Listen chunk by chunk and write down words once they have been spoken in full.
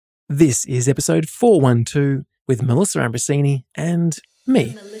This is episode 412 with Melissa Ambrosini and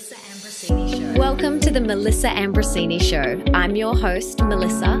me. Welcome to the Melissa Ambrosini Show. I'm your host,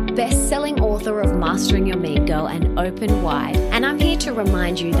 Melissa, best-selling author of Mastering Your Mean Girl and Open Wide. And I'm here to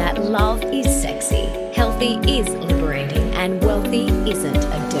remind you that love is sexy, healthy is liberating, and wealthy isn't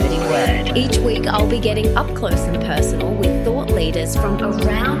a dirty word. Each week, I'll be getting up close and personal with thought leaders from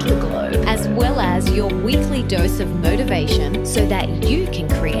around the globe, as well as your weekly dose of motivation so that you can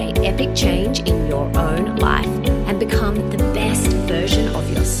create epic change in your own life and become the best version of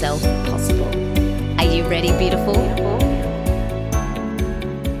yourself possible. Are you ready, beautiful?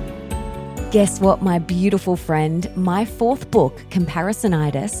 Guess what, my beautiful friend? My fourth book,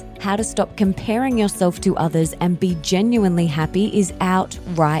 Comparisonitis, How to Stop Comparing Yourself to Others and Be Genuinely Happy, is out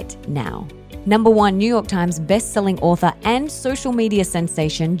right now. Number one New York Times best-selling author and social media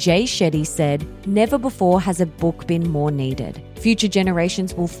sensation Jay Shetty said, "Never before has a book been more needed. Future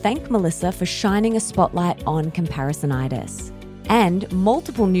generations will thank Melissa for shining a spotlight on comparisonitis." And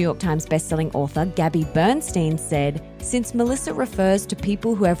multiple New York Times bestselling author Gabby Bernstein said, "Since Melissa refers to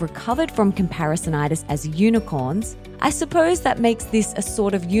people who have recovered from comparisonitis as unicorns, I suppose that makes this a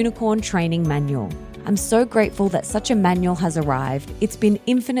sort of unicorn training manual. I'm so grateful that such a manual has arrived. It's been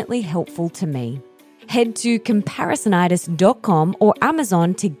infinitely helpful to me." Head to comparisonitis.com or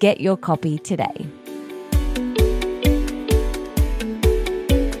Amazon to get your copy today.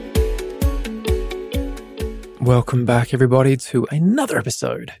 Welcome back, everybody, to another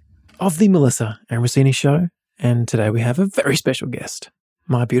episode of the Melissa Ambrosini Show. And today we have a very special guest,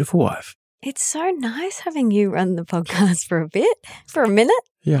 my beautiful wife. It's so nice having you run the podcast for a minute.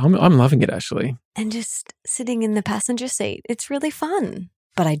 Yeah, I'm loving it, actually. And just sitting in the passenger seat. It's really fun.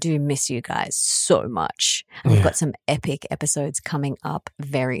 But I do miss you guys so much. We've got some epic episodes coming up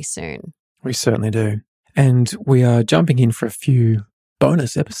very soon. We certainly do. And we are jumping in for a few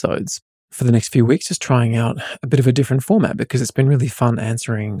bonus episodes for the next few weeks, just trying out a bit of a different format because it's been really fun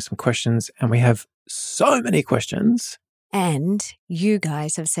answering some questions. And we have so many questions. And you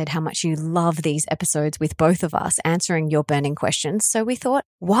guys have said how much you love these episodes with both of us answering your burning questions. So we thought,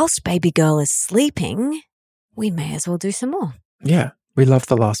 whilst baby girl is sleeping, we may as well do some more. Yeah, we loved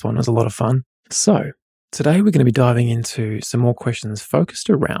the last one. It was a lot of fun. So today we're going to be diving into some more questions focused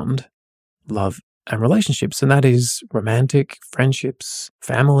around love and relationships. And that is romantic, friendships,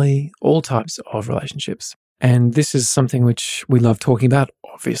 family, all types of relationships. And this is something which we love talking about,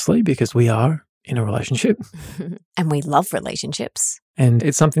 obviously, because we are in a relationship. And we love relationships. And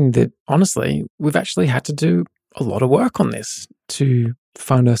it's something that, honestly, we've actually had to do a lot of work on this to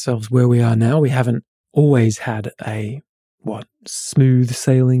find ourselves where we are now. We haven't always had a, smooth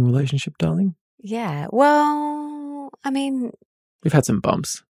sailing relationship, darling? Yeah. Well, I mean, we've had some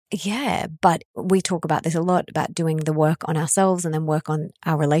bumps. Yeah, but we talk about this a lot, about doing the work on ourselves and then work on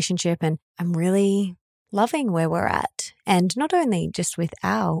our relationship. And I'm really loving where we're at. And not only just with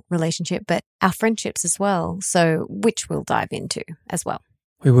our relationship, but our friendships as well. So, which we'll dive into as well.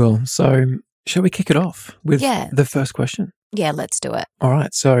 We will. So, shall we kick it off with the first question? Yeah, let's do it. All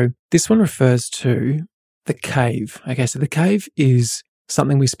right. So, this one refers to the cave. Okay, so the cave is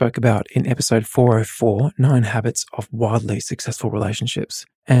something we spoke about in episode 404, 9 Habits of Wildly Successful Relationships.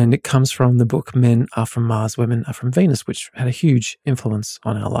 And it comes from the book Men Are From Mars, Women Are From Venus, which had a huge influence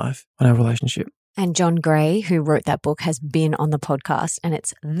on our life, on our relationship. And John Gray, who wrote that book, has been on the podcast, and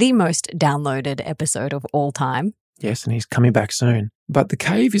it's the most downloaded episode of all time. Yes, and he's coming back soon. But the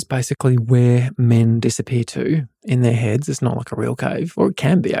cave is basically where men disappear to in their heads. It's not like a real cave, or it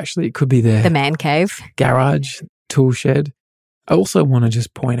can be actually. It could be the man cave, garage, tool shed. I also want to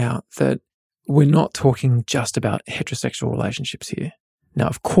just point out that we're not talking just about heterosexual relationships here. Now,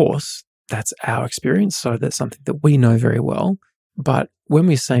 of course, that's our experience, so that's something that we know very well. But when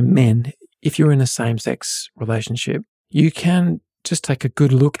we say men, if you're in a same-sex relationship, you can just take a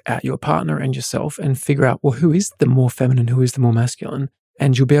good look at your partner and yourself and figure out, well, who is the more feminine, who is the more masculine?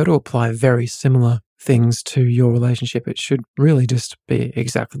 And you'll be able to apply very similar things to your relationship. It should really just be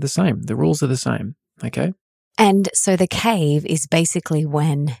exactly the same. The rules are the same, okay? And so the cave is basically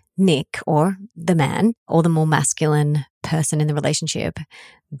when Nick, or the man, or the more masculine person in the relationship,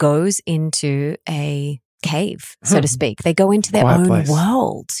 goes into a cave, so to speak. They go into their own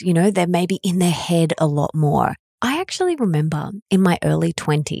world. You know, they're maybe in their head a lot more. I actually remember in my early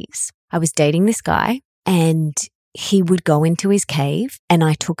 20s, I was dating this guy and he would go into his cave and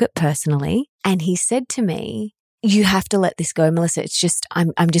I took it personally. And he said to me, "You have to let this go, Melissa. It's just,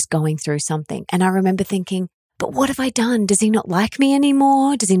 I'm just going through something." And I remember thinking, but what have I done? Does he not like me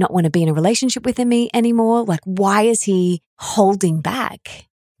anymore? Does he not want to be in a relationship with me anymore? Like, why is he holding back?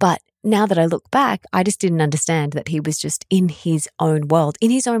 But now that I look back, I just didn't understand that he was just in his own world,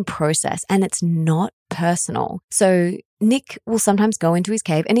 in his own process, and it's not personal. So Nick will sometimes go into his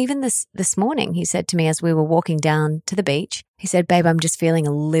cave. And even this morning, he said to me as we were walking down to the beach, he said, babe, I'm just feeling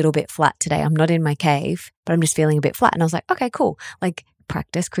a little bit flat today. I'm not in my cave, but I'm just feeling a bit flat. And I was like, okay, cool. Like,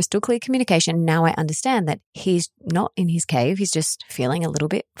 practice crystal clear communication. Now I understand that he's not in his cave. He's just feeling a little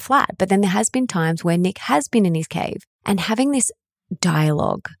bit flat. But then there has been times where Nick has been in his cave, and having this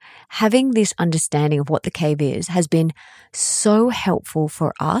dialogue, having this understanding of what the cave is has been so helpful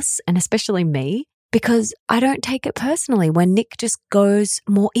for us, and especially me, because I don't take it personally when Nick just goes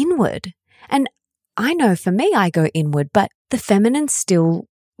more inward. And I know for me, I go inward, but the feminine still,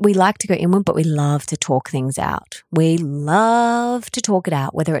 we like to go inward, but we love to talk things out. We love to talk it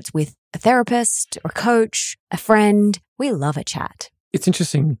out, whether it's with a therapist or a coach, a friend. We love a chat. It's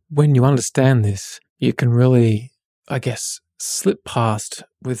interesting when you understand this, you can really, I guess, slip past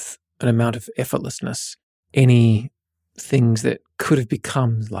with an amount of effortlessness any things that could have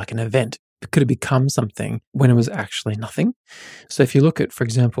become like an event. It could have become something when it was actually nothing. So if you look at, for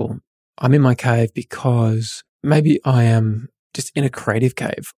example, I'm in my cave because maybe I am just in a creative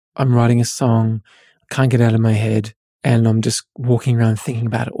cave. I'm writing a song, can't get out of my head, and I'm just walking around thinking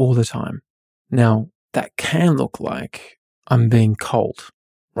about it all the time. Now, that can look like I'm being cold,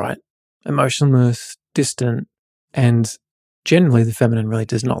 right? Emotionless, distant, and generally the feminine really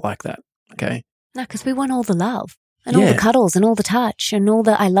does not like that, okay? No, because we want all the love and all the cuddles and all the touch and all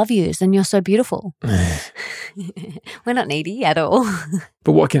the I love yous and you're so beautiful. We're not needy at all.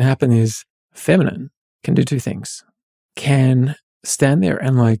 But what can happen is feminine can do two things. Can stand there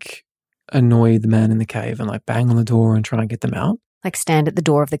and like annoy the man in the cave and like bang on the door and try and get them out. Like stand at the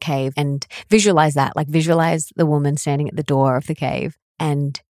door of the cave and visualize that. Like visualize the woman standing at the door of the cave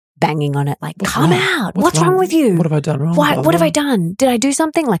and banging on it like, come out. What's wrong with you? What have I done wrong? What have I done? Did I do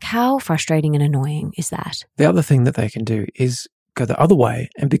something? Like how frustrating and annoying is that? The other thing that they can do is go the other way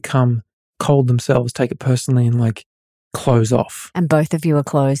and become cold themselves, take it personally and like close off. And both of you are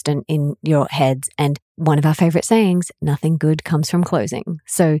closed and in your heads. And one of our favorite sayings, nothing good comes from closing.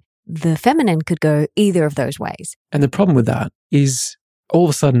 So the feminine could go either of those ways. And the problem with that is all of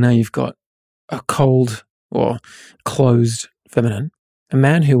a sudden now you've got a cold or closed feminine. A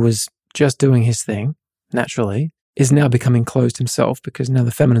man who was just doing his thing naturally is now becoming closed himself because now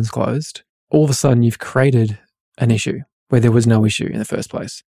the feminine's closed. All of a sudden you've created an issue where there was no issue in the first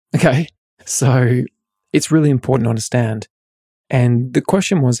place. Okay? So it's really important to understand. And the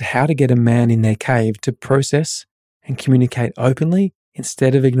question was how to get a man in their cave to process and communicate openly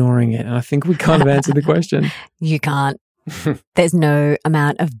instead of ignoring it. And I think we kind of answered the question. You can't. There's no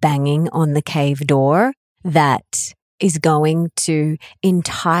amount of banging on the cave door that is going to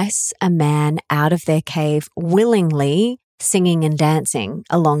entice a man out of their cave willingly, singing and dancing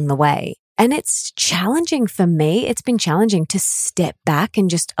along the way. And it's challenging for me. It's been challenging to step back and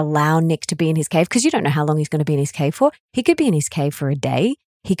just allow Nick to be in his cave because you don't know how long he's going to be in his cave for. He could be in his cave for a day.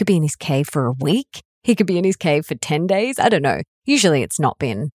 He could be in his cave for a week. He could be in his cave for 10 days. I don't know. Usually it's not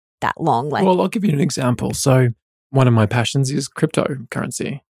been that long. Well, I'll give you an example. So one of my passions is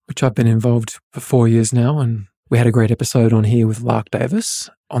cryptocurrency, which I've been involved for 4 years now. And we had a great episode on here with Lark Davis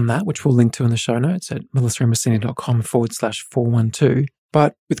on that, which we'll link to in the show notes at melissaamosini.com/412.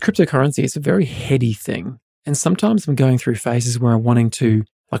 But with cryptocurrency, it's a very heady thing. And sometimes I'm going through phases where I'm wanting to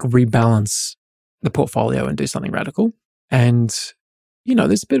like rebalance the portfolio and do something radical. And, you know,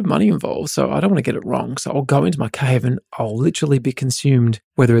 there's a bit of money involved, so I don't want to get it wrong. So I'll go into my cave and I'll literally be consumed,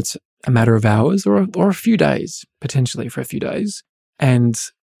 whether it's a matter of hours or a few days, potentially for a few days. And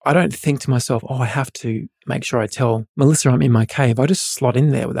I don't think to myself, oh, I have to make sure I tell Melissa I'm in my cave. I just slot in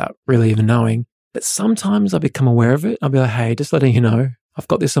there without really even knowing. But sometimes I become aware of it. I'll be like, hey, just letting you know, I've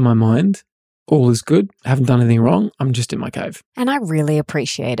got this on my mind. All is good. I haven't done anything wrong. I'm just in my cave. And I really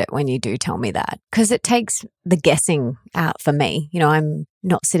appreciate it when you do tell me that because it takes the guessing out for me. You know, I'm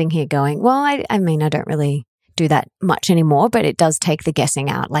not sitting here going, well, I mean, I don't really do that much anymore, but it does take the guessing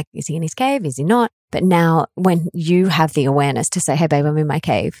out. Like, is he in his cave? Is he not? But now when you have the awareness to say, hey, babe, I'm in my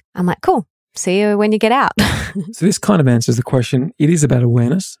cave, I'm like, cool. See you when you get out. So this kind of answers the question. It is about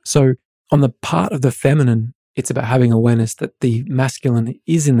awareness. So on the part of the feminine, it's about having awareness that the masculine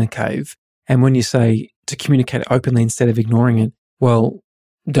is in the cave. And when you say to communicate openly instead of ignoring it, well,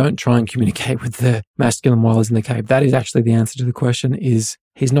 don't try and communicate with the masculine while he's in the cave. That is actually the answer to the question is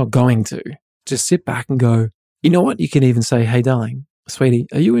he's not going to. Just sit back and go, you know what? You can even say, hey, darling, sweetie,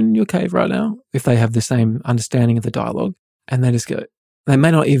 are you in your cave right now? If they have the same understanding of the dialogue and they just go, they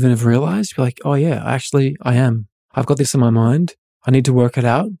may not even have realized, be like, oh yeah, actually I am. I've got this in my mind. I need to work it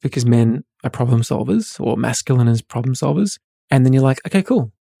out because men are problem solvers or masculine is problem solvers. And then you're like, okay,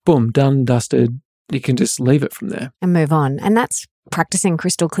 cool. boom, done, dusted. You can just leave it from there. And move on. And that's practicing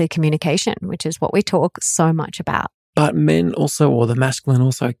crystal clear communication, which is what we talk so much about. But men also, or the masculine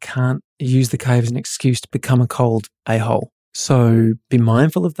also, can't use the cave as an excuse to become a cold a-hole. So be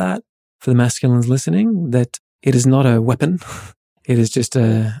mindful of that for the masculines listening, that it is not a weapon. It is just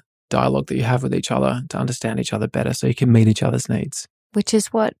a dialogue that you have with each other to understand each other better so you can meet each other's needs. Which is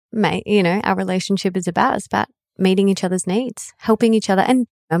what, our relationship is about. It's about meeting each other's needs, helping each other. And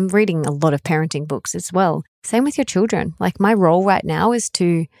I'm reading a lot of parenting books as well. Same with your children. Like my role right now is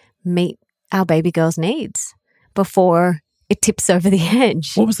to meet our baby girl's needs before it tips over the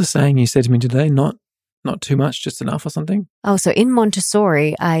edge. What was the saying you said to me today? Not too much, just enough or something? Oh, so in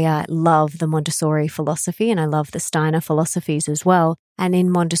Montessori, I love the Montessori philosophy and I love the Steiner philosophies as well. And in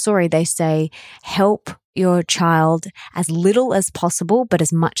Montessori, they say, help your child as little as possible, but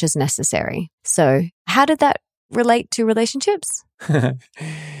as much as necessary. So how did that relate to relationships?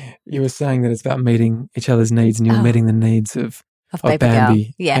 You were saying that it's about meeting each other's needs and you're meeting the needs of baby Bambi.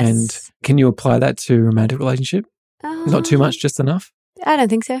 Girl. Yes. And can you apply that to a romantic relationship? Not too much, just enough? I don't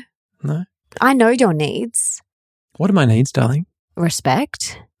think so. No? I know your needs. What are my needs, darling?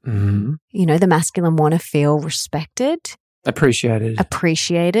 Respect. Mm-hmm. The masculine want to feel respected.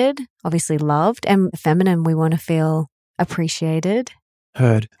 Appreciated, obviously loved. And the feminine, we want to feel appreciated.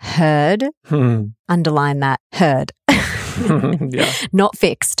 Heard. Underline that, heard. Yeah. Not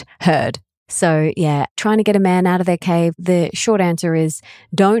fixed, heard. So yeah, trying to get a man out of their cave, the short answer is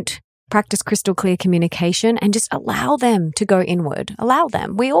don't practice crystal clear communication and just allow them to go inward. Allow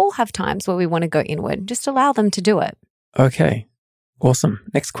them. We all have times where we want to go inward. Just allow them to do it. Okay. Awesome.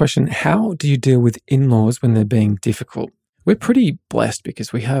 Next question. How do you deal with in-laws when they're being difficult? We're pretty blessed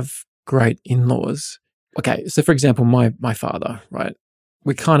because we have great in-laws. Okay. So for example, my father, right?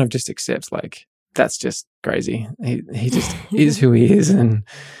 We kind of just accept that's just crazy. He just is who he is. And,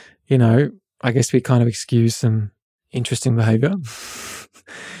 I guess we kind of excuse some interesting behavior.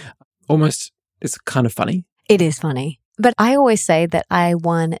 Almost, it's kind of funny. It is funny. But I always say that I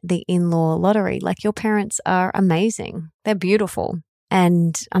won the in-law lottery. Like your parents are amazing. They're beautiful.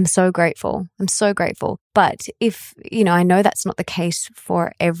 And I'm so grateful. But if, I know that's not the case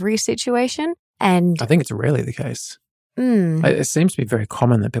for every situation. And I think it's rarely the case. It seems to be very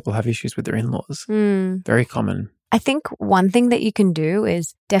common that people have issues with their in-laws. Very common. I think one thing that you can do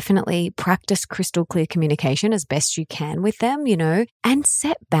is definitely practice crystal clear communication as best you can with them, and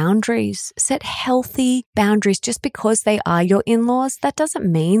set boundaries, set healthy boundaries. Just because they are your in-laws, that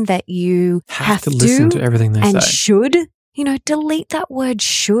doesn't mean that you have to listen to everything they say. And should. Delete that word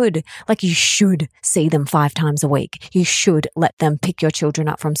should. Like you should see them 5 times a week. You should let them pick your children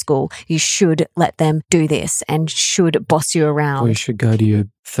up from school. You should let them do this and should boss you around. Or you should go to your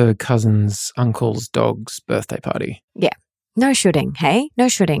third cousin's uncle's dog's birthday party. Yeah. No shoulding, hey? No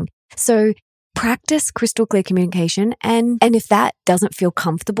shoulding. So practice crystal clear communication. And if that doesn't feel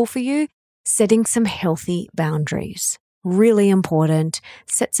comfortable for you, setting some healthy boundaries. Really important.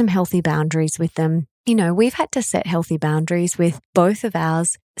 Set some healthy boundaries with them. We've had to set healthy boundaries with both of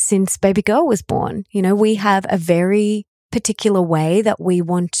ours since baby girl was born. We have a very particular way that we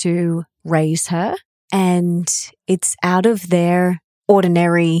want to raise her, and it's out of their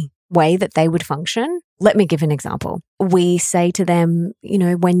ordinary way that they would function. Let me give an example. We say to them,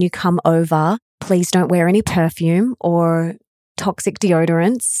 when you come over, please don't wear any perfume or toxic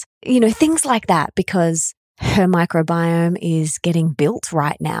deodorants, things like that, because her microbiome is getting built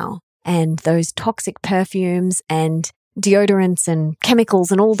right now. And those toxic perfumes and deodorants and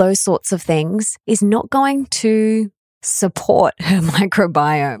chemicals and all those sorts of things is not going to support her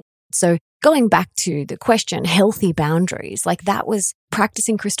microbiome. So going back to the question, healthy boundaries, like that was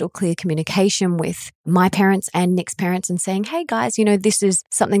practicing crystal clear communication with my parents and Nick's parents and saying, hey guys, this is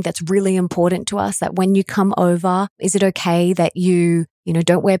something that's really important to us, that when you come over, is it okay that you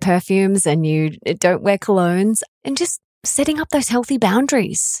don't wear perfumes and you don't wear colognes, and just setting up those healthy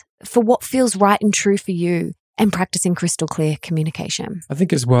boundaries for what feels right and true for you, and practicing crystal clear communication. I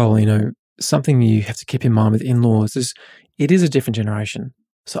think as well, something you have to keep in mind with in-laws is it is a different generation.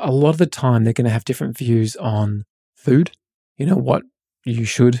 So a lot of the time they're going to have different views on food, what you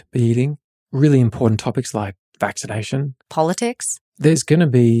should be eating, really important topics like vaccination, politics. There's going to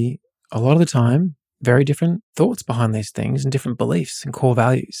be a lot of the time very different thoughts behind these things and different beliefs and core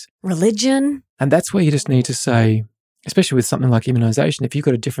values. Religion. And that's where you just need to say, especially with something like immunization, if you've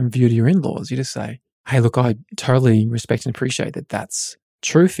got a different view to your in-laws, you just say, hey, look, I totally respect and appreciate that that's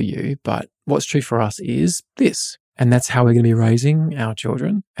true for you, but what's true for us is this. And that's how we're going to be raising our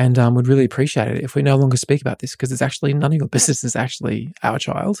children. And would really appreciate it if we no longer speak about this, because it's actually none of your business. It's actually our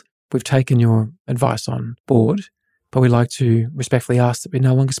child. We've taken your advice on board, but we like to respectfully ask that we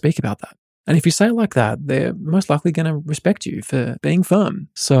no longer speak about that. And if you say it like that, they're most likely going to respect you for being firm.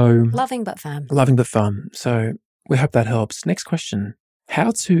 So Loving but firm. Loving but firm. So we hope that helps. Next question.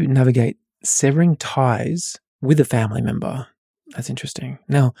 How to navigate severing ties with a family member. That's interesting.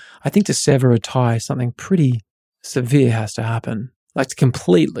 Now, I think to sever a tie, something pretty severe has to happen. Like to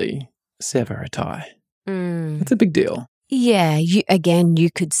completely sever a tie. That's a big deal. Yeah.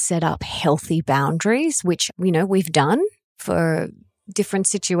 You could set up healthy boundaries, which, we've done for different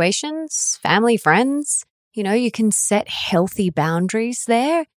situations, family, friends. You can set healthy boundaries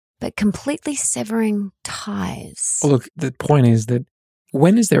there, but completely severing ties. Well, look, the point is that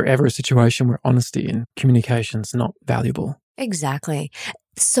when is there ever a situation where honesty and communication is not valuable? Exactly.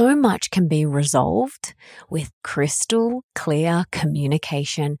 So much can be resolved with crystal clear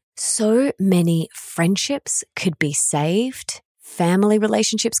communication. So many friendships could be saved. Family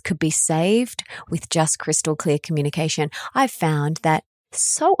relationships could be saved with just crystal clear communication. I've found that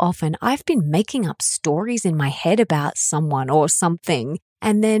so often I've been making up stories in my head about someone or something,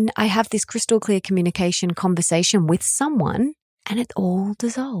 and then I have this crystal clear communication conversation with someone and it all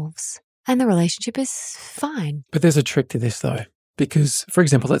dissolves and the relationship is fine. But there's a trick to this though, because for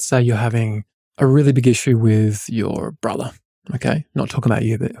example, let's say you're having a really big issue with your brother. Okay, not talking about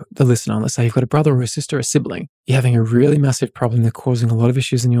you, but the listener. Let's say you've got a brother or a sister, a sibling. You're having a really massive problem. They're causing a lot of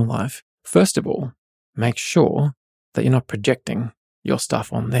issues in your life. First of all, make sure that you're not projecting your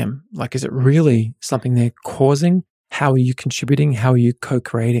stuff on them. Like, is it really something they're causing? How are you contributing? How are you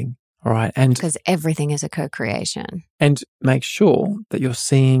co-creating? All right. And because everything is a co-creation. And make sure that you're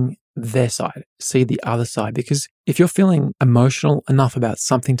seeing their side, see the other side. Because if you're feeling emotional enough about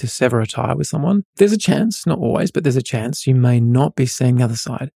something to sever a tie with someone, there's a chance, not always, but there's a chance you may not be seeing the other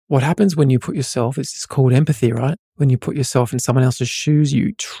side. What happens when you put yourself, it's called empathy, right? When you put yourself in someone else's shoes,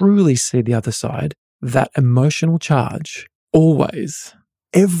 you truly see the other side. That emotional charge always,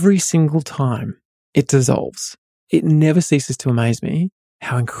 every single time, it dissolves. It never ceases to amaze me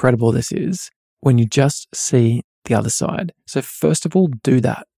how incredible this is when you just see the other side. So first of all, do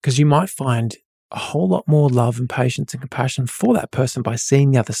that, because you might find a whole lot more love and patience and compassion for that person by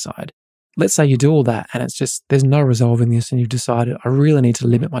seeing the other side. Let's say you do all that and it's just, there's no resolving this and you've decided, I really need to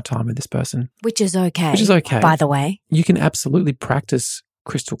limit my time with this person. Which is okay. Which is okay. By the way. You can absolutely practice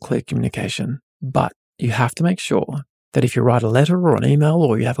crystal clear communication, but you have to make sure that if you write a letter or an email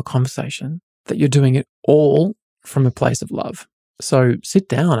or you have a conversation, that you're doing it all from a place of love. So sit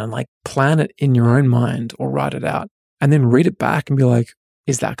down and plan it in your own mind or write it out and then read it back and be like,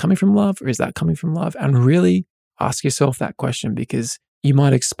 is that coming from love or is that coming from love? And really ask yourself that question, because you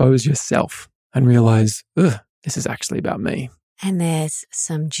might expose yourself and realize, this is actually about me. And there's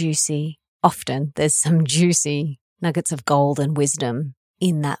some juicy nuggets of gold and wisdom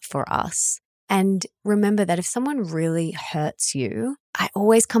in that for us. And remember that if someone really hurts you, I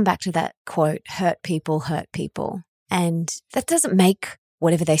always come back to that quote, hurt people hurt people. And that doesn't make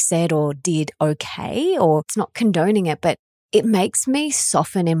whatever they said or did okay, or it's not condoning it, but it makes me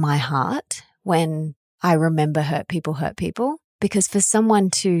soften in my heart when I remember hurt people hurt people. Because for someone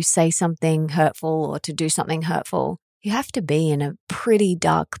to say something hurtful or to do something hurtful, you have to be in a pretty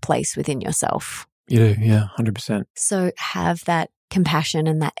dark place within yourself. You do, yeah, 100%. So have that compassion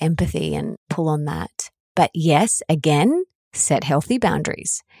and that empathy and pull on that. But yes, again, set healthy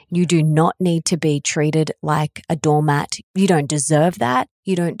boundaries. You do not need to be treated like a doormat. You don't deserve that.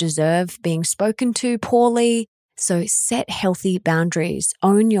 You don't deserve being spoken to poorly. So set healthy boundaries,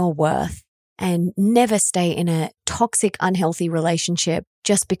 own your worth, and never stay in a toxic, unhealthy relationship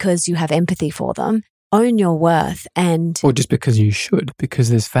just because you have empathy for them. Own your worth or just because you should, because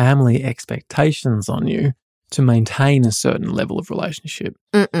there's family expectations on you to maintain a certain level of relationship.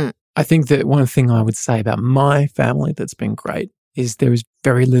 I think that one thing I would say about my family that's been great is there is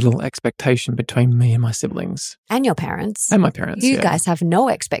very little expectation between me and my siblings. And your parents. And my parents, You guys have no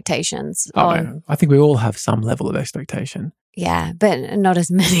expectations. No. I think we all have some level of expectation. Yeah, but not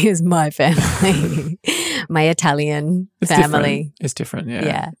as many as my family. My Italian family. It's different,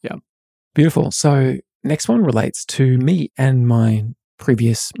 yeah. Beautiful. So next one relates to me and my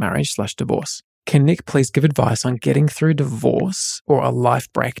previous marriage/divorce. Can Nick please give advice on getting through divorce or a life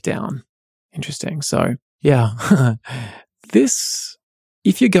breakdown? Interesting. So yeah,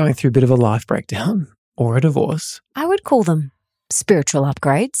 if you're going through a bit of a life breakdown or a divorce, I would call them spiritual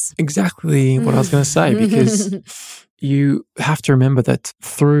upgrades. Exactly what I was going to say, because you have to remember that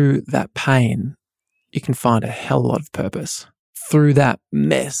through that pain, you can find a hell of a lot of purpose. Through that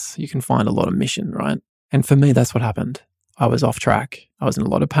mess, you can find a lot of mission, right? And for me, that's what happened. I was off track. I was in a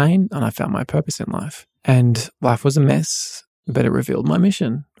lot of pain and I found my purpose in life. And life was a mess, but it revealed my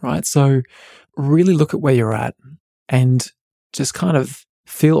mission, right? So really look at where you're at and just kind of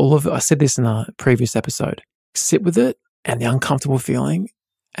feel all of it. I said this in a previous episode. Sit with it and the uncomfortable feeling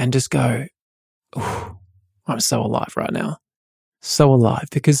and just go, "Ooh, I'm so alive right now." So alive.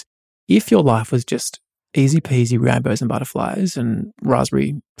 Because if your life was just easy peasy rainbows and butterflies and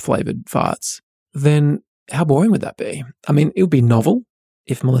raspberry flavored farts, then how boring would that be? I mean, it would be novel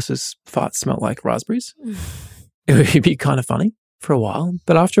if Melissa's farts smelled like raspberries. It would be kind of funny for a while,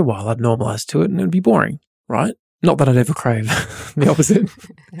 but after a while I'd normalize to it and it would be boring, right? Not that I'd ever crave the opposite.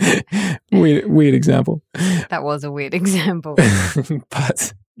 Weird example. That was a weird example.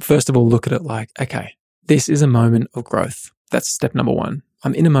 But first of all, look at it like, okay, this is a moment of growth. That's step number one.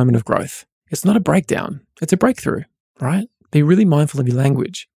 I'm in a moment of growth. It's not a breakdown. It's a breakthrough, right? Be really mindful of your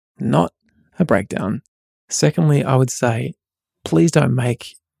language, not a breakdown. Secondly, I would say, please don't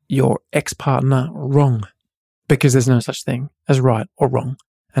make your ex-partner wrong, because there's no such thing as right or wrong.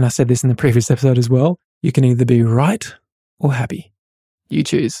 And I said this in the previous episode as well. You can either be right or happy. You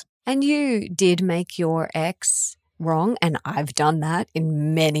choose. And you did make your ex wrong, and I've done that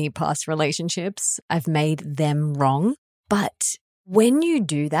in many past relationships. I've made them wrong. But when you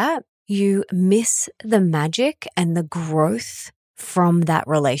do that, you miss the magic and the growth from that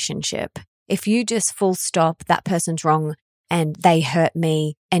relationship. If you just full stop, that person's wrong and they hurt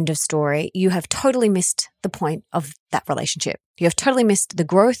me, end of story, you have totally missed the point of that relationship. You have totally missed the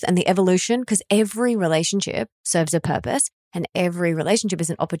growth and the evolution, because every relationship serves a purpose and every relationship is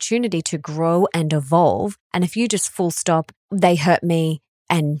an opportunity to grow and evolve. And if you just full stop, they hurt me,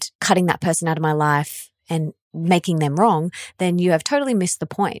 and cutting that person out of my life and making them wrong, then you have totally missed the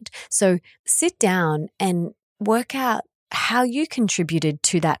point. So sit down and work out how you contributed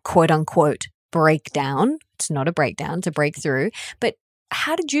to that quote unquote breakdown. It's not a breakdown, it's a breakthrough. But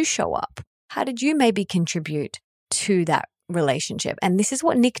how did you show up? How did you maybe contribute to that relationship? And this is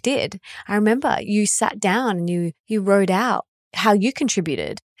what Nick did. I remember you sat down and you wrote out how you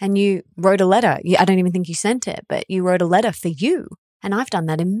contributed, and you wrote a letter. I don't even think you sent it, but you wrote a letter for you. And I've done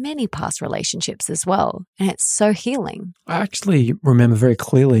that in many past relationships as well. And it's so healing. I actually remember very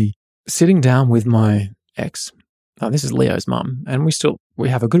clearly sitting down with my ex. This is Leo's mum, and we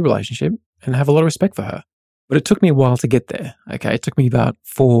have a good relationship and have a lot of respect for her. But it took me a while to get there. Okay. It took me about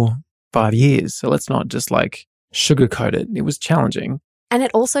 4-5 years. So let's not just like sugarcoat it. It was challenging. And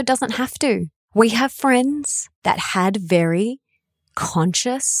it also doesn't have to. We have friends that had very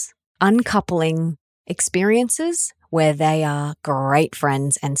conscious uncoupling experiences where they are great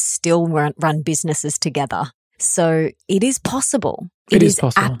friends and still run businesses together. So it is possible. It is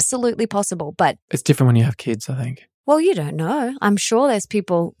possible. Absolutely possible. But it's different when you have kids, I think. Well, you don't know. I'm sure there's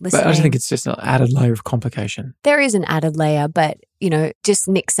people listening. But I just think it's just an added layer of complication. There is an added layer, but, just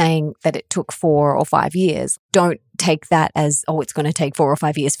Nick saying that it took 4 or 5 years, don't take that as, it's going to take 4 or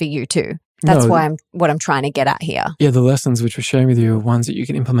 5 years for you too. That's what I'm trying to get at here. Yeah, the lessons which we're sharing with you are ones that you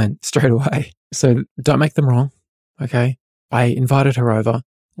can implement straight away. So don't make them wrong, okay? I invited her over.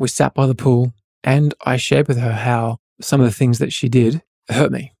 We sat by the pool and I shared with her how some of the things that she did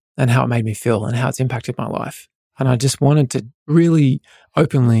hurt me and how it made me feel and how it's impacted my life. And I just wanted to really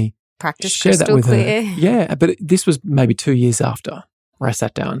openly share that with her. Yeah, but this was maybe 2 years after where I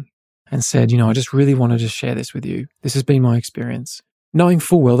sat down and said, I just really wanted to share this with you. This has been my experience. Knowing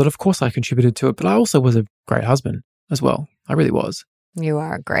full well that of course I contributed to it, but I also was a great husband as well. I really was. You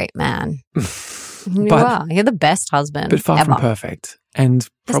are a great man. You are. You're the best husband but far ever. From perfect. And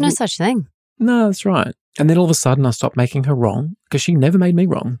there's no such thing. No, that's right. And then all of a sudden I stopped making her wrong, because she never made me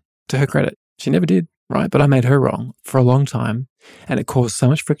wrong, to her credit. She never did, right? But I made her wrong for a long time, and it caused so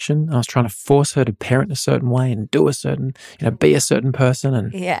much friction. I was trying to force her to parent a certain way and do a certain, be a certain person.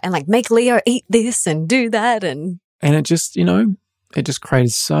 And like make Leo eat this and do that. And it just, it just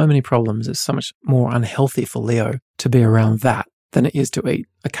created so many problems. It's so much more unhealthy for Leo to be around that than it is to eat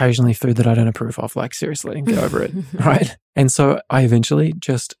occasionally food that I don't approve of. Like, seriously, get over it, right? And so I eventually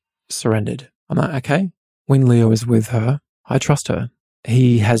just surrendered. I'm like, okay, when Leo is with her, I trust her.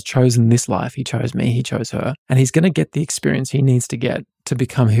 He has chosen this life. He chose me. He chose her. And he's going to get the experience he needs to get to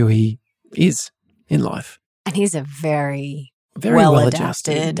become who he is in life. And he's a very,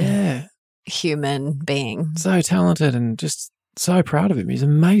 well-adjusted human being. So talented and just so proud of him. He's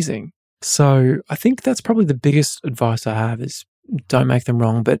amazing. So I think that's probably the biggest advice I have is don't make them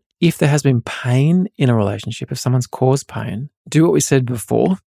wrong. But if there has been pain in a relationship, if someone's caused pain, do what we said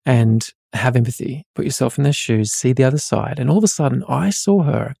before and have empathy. Put yourself in their shoes, see the other side. And all of a sudden, I saw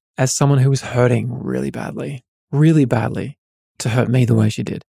her as someone who was hurting really badly to hurt me the way she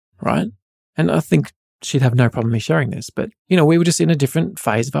did, right? And I think she'd have no problem me sharing this. But, we were just in a different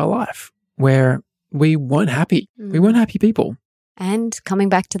phase of our life where we weren't happy. We weren't happy people. And coming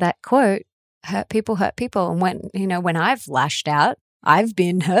back to that quote, hurt people. And when I've lashed out, I've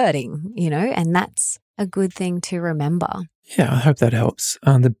been hurting, and that's a good thing to remember. Yeah, I hope that helps.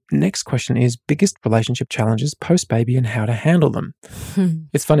 The next question is biggest relationship challenges post-baby and how to handle them.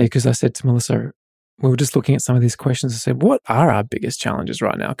 It's funny because I said to Melissa, we were just looking at some of these questions and said, what are our biggest challenges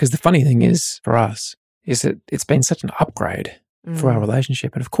right now? Because the funny thing is for us is that it's been such an upgrade for our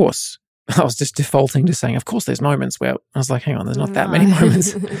relationship. And of course, I was just defaulting to saying, of course, there's moments where I was like, hang on, there's not that many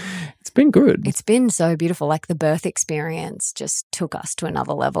moments. It's been good. It's been so beautiful. Like the birth experience just took us to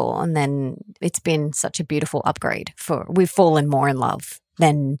another level. And then it's been such a beautiful upgrade. We've fallen more in love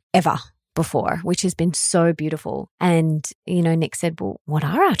than ever before, which has been so beautiful. And, Nick said, well, what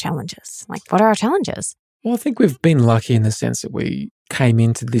are our challenges? Like, what are our challenges? Well, I think we've been lucky in the sense that we came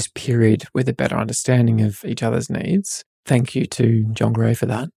into this period with a better understanding of each other's needs. Thank you to John Gray for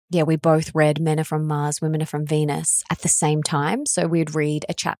that. Yeah, we both read Men Are From Mars, Women Are From Venus at the same time. So we'd read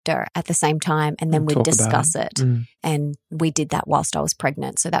a chapter at the same time and then we'd discuss it. And we did that whilst I was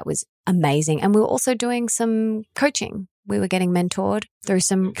pregnant. So that was amazing. And we were also doing some coaching. We were getting mentored through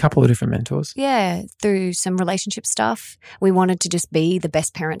a couple of different mentors. Yeah, through some relationship stuff. We wanted to just be the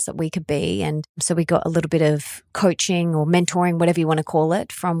best parents that we could be. And so we got a little bit of coaching or mentoring, whatever you want to call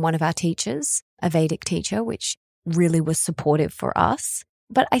it, from one of our teachers, a Vedic teacher, which really was supportive for us.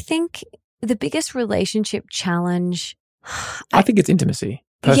 But I think the biggest relationship challenge, I think it's intimacy,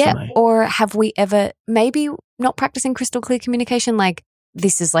 personally. Yeah, or have we ever maybe not practicing crystal clear communication? Like,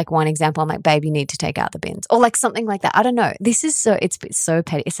 this is like one example. I'm like, babe, you need to take out the bins, or like something like that. I don't know. It's so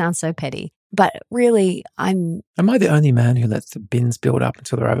petty. It sounds so petty, but really, am I the only man who lets the bins build up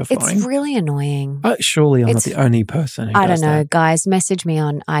until they're overflowing? It's really annoying. Surely I'm not the only person who does that. I don't know. Guys, message me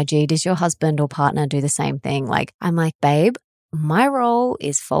on IG. Does your husband or partner do the same thing? Like, I'm like, babe, my role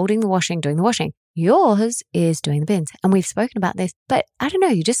is folding the washing, doing the washing. Yours is doing the bins. And we've spoken about this, but I don't know.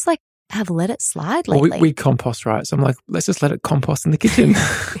 You just like have let it slide lately. Well, we compost, right? So I'm like, let's just let it compost in the kitchen.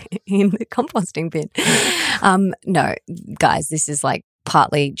 In the composting bin. No, guys, this is like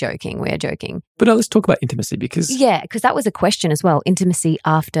partly joking. We're joking. But no, let's talk about intimacy because... Yeah, because that was a question as well. Intimacy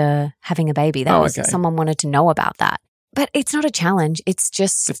after having a baby. Someone wanted to know about that. But it's not a challenge. It's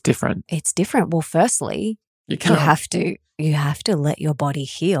just... It's different. It's different. Well, firstly, you have to let your body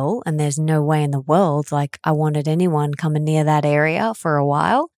heal. And there's no way in the world, like, I wanted anyone coming near that area for a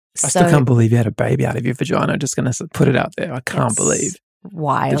while. I still can't believe you had a baby out of your vagina. Just going to put it out there. I can't believe.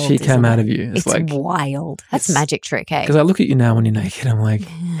 Wild. That she came out of you. It's like wild. That's magic trick, hey? Because I look at you now when you're naked. I'm like,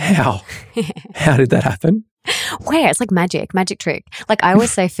 how? How did that happen? Where? It's like magic trick. Like I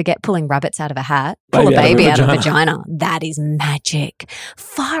always say, forget pulling rabbits out of a hat. Pull a baby out of a vagina. That is magic.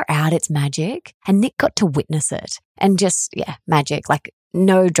 Far out, it's magic. And Nick got to witness it. And just, magic. Like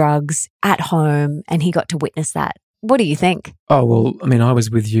no drugs, at home. And he got to witness that. What do you think? Oh, well, I mean, I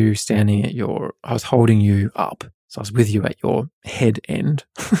was with you standing at I was holding you up. So I was with you at your head end.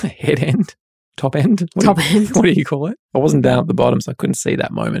 Head end? Top end? What do you call it? I wasn't down at the bottom, so I couldn't see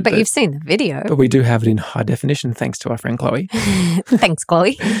that moment. But you've seen the video. But we do have it in high definition, thanks to our friend Chloe. Thanks,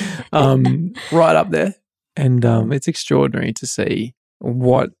 Chloe. Right up there. And it's extraordinary to see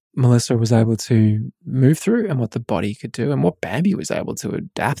what Melissa was able to move through and what the body could do and what Bambi was able to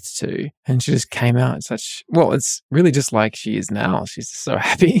adapt to. And she just came out it's really just like she is now. She's just so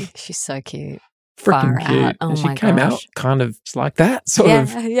happy. She's so cute. Freaking cute. Oh, and she came out kind of like that, sort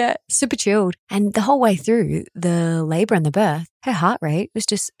of. Yeah, super chilled. And the whole way through the labor and the birth, her heart rate was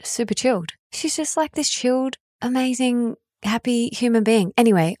just super chilled. She's just like this chilled, amazing, happy human being.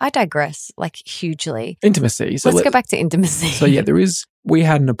 Anyway, I digress like hugely. Intimacy. So let's go back to intimacy. So we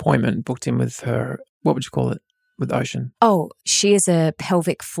had an appointment booked in with her, what would you call it? With Ocean. Oh, she is a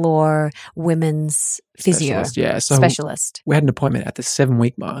pelvic floor women's physio specialist. We had an appointment at the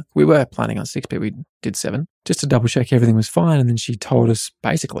 7-week mark. We were planning on 6, but we did 7 just to double check everything was fine. And then she told us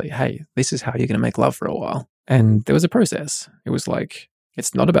basically, hey, this is how you're going to make love for a while. And there was a process. It was like,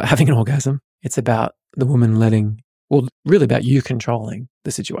 it's not about having an orgasm. It's about the woman really about you controlling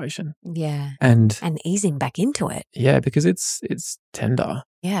the situation. Yeah. And easing back into it. Yeah, because it's tender.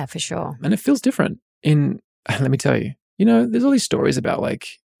 Yeah, for sure. And it feels different. Let me tell you, there's all these stories about like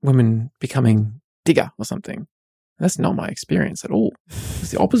women becoming bigger or something. That's not my experience at all.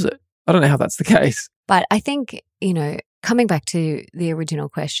 It's the opposite. I don't know how that's the case. But I think, coming back to the original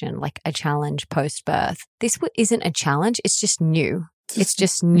question, like a challenge post-birth, this isn't a challenge. It's just new. It's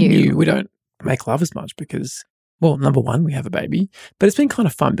just new. We don't make love as much because, well, number one, we have a baby. But it's been kind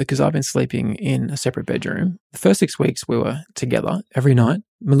of fun because I've been sleeping in a separate bedroom. The first 6 weeks we were together every night.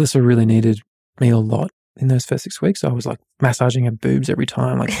 Melissa really needed me a lot. in those first 6 weeks. I was like massaging her boobs every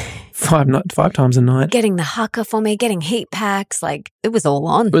time, like 5 times a night. Getting the haka for me, getting heat packs, like it was all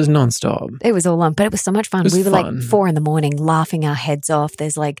on. It was nonstop. It was all on, but it was so much fun. We were fun. like 4 a.m, laughing our heads off.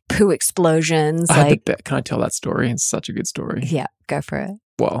 There's like poo explosions. Can I tell that story? It's such a good story. Yeah, go for it.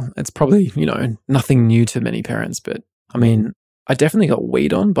 Well, it's probably, nothing new to many parents, but I mean, I definitely got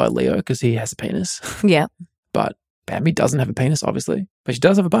weed on by Leo because he has a penis. Yeah. But Bambi doesn't have a penis, obviously, but she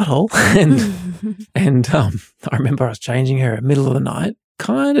does have a butthole. and I remember I was changing her at middle of the night,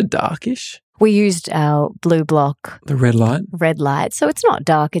 kind of darkish. We used our blue block. The red light. So it's not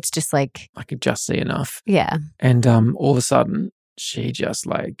dark. It's just like. I could just see enough. Yeah. And all of a sudden, she just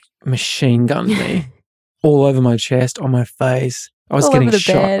like machine gunned me all over my chest, on my face. I was getting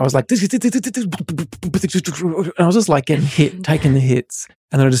shot. Bed. I was like, and I was just like getting hit, taking the hits.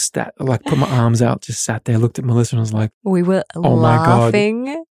 And then I just put my arms out, just sat there, looked at Melissa and was like, we were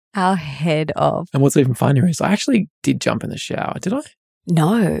laughing our head off. And what's even funnier is I actually did jump in the shower. Did I?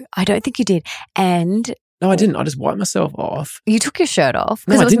 No, I don't think you did. And no, I didn't. I just wiped myself off. You took your shirt off?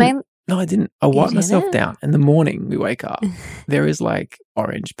 No, I didn't. No, I didn't. I wiped myself down. In the morning, we wake up. There is like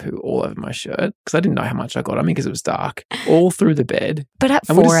orange poo all over my shirt because I didn't know how much I got on me because it was dark. All through the bed. But at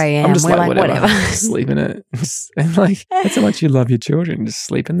 4 a.m, I'm just we're like, whatever. Just sleep in it. And like, that's how much you love your children. Just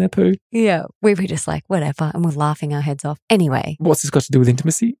sleep in their poo. Yeah. We were just like, whatever. And we're laughing our heads off. Anyway. What's this got to do with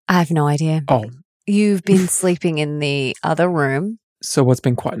intimacy? I have no idea. Oh. You've been sleeping in the other room. So what's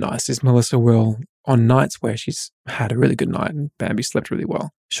been quite nice is Melissa will, on nights where she's had a really good night and Bambi slept really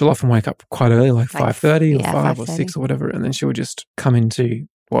well, she'll often wake up quite early, like 5:30 or 5 or 6 or whatever, and then she would just come into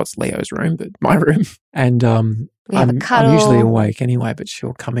it's Leo's room, but my room, and I'm usually awake anyway, but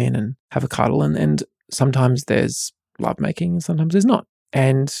she'll come in and have a cuddle, and sometimes there's lovemaking and sometimes there's not,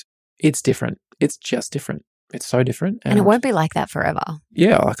 and it's different. It's just different. It's so different. And it won't be like that forever.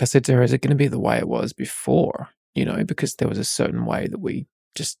 Yeah, like I said to her, is it going to be the way it was before? Because there was a certain way that we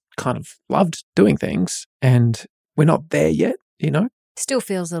just kind of loved doing things, and we're not there yet, Still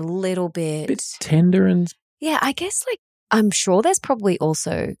feels a little bit tender and. Yeah, I guess I'm sure there's probably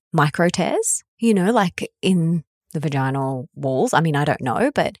also micro tears, like in the vaginal walls. I mean, I don't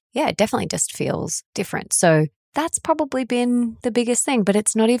know, but yeah, it definitely just feels different. So that's probably been the biggest thing, but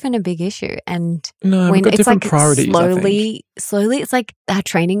it's not even a big issue. And no, we've got different priorities. Slowly, it's like our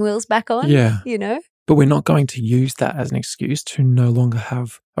training wheels back on. Yeah, But we're not going to use that as an excuse to no longer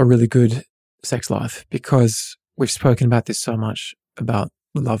have a really good sex life, because we've spoken about this so much about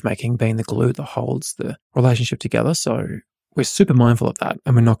lovemaking being the glue that holds the relationship together. So we're super mindful of that,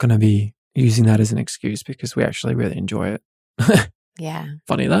 and we're not going to be using that as an excuse because we actually really enjoy it. Yeah.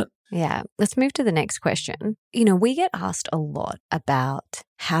 Funny that. Yeah. Let's move to the next question. We get asked a lot about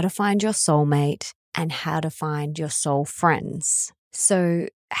how to find your soulmate and how to find your soul friends. So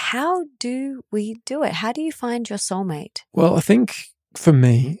how do we do it? How do you find your soulmate? Well, I think for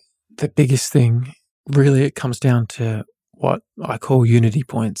me, the biggest thing, really, it comes down to what I call unity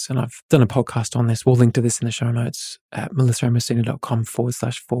points. And I've done a podcast on this. We'll link to this in the show notes at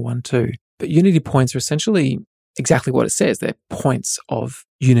melissaamosina.com/412. But unity points are essentially exactly what it says. They're points of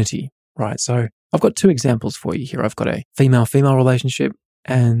unity, right? So I've got 2 examples for you here. I've got a female-female relationship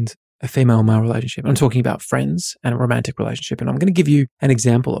and a female-male relationship. I'm talking about friends and a romantic relationship. And I'm going to give you an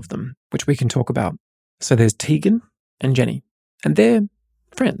example of them, which we can talk about. So there's Tegan and Jenny, and they're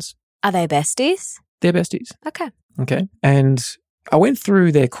friends. Are they besties? They're besties. Okay. And I went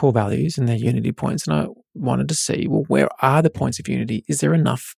through their core values and their unity points, and I wanted to see, well, where are the points of unity? Is there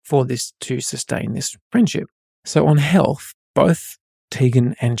enough for this to sustain this friendship? So on health, both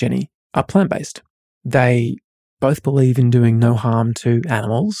Tegan and Jenny are plant-based. They both believe in doing no harm to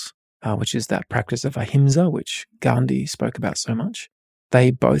animals, which is that practice of ahimsa, which Gandhi spoke about so much.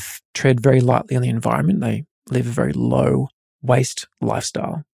 They both tread very lightly on the environment. They live a very low waste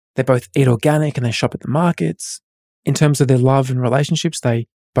lifestyle. They both eat organic and they shop at the markets. In terms of their love and relationships, they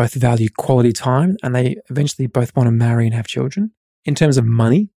both value quality time, and they eventually both want to marry and have children. In terms of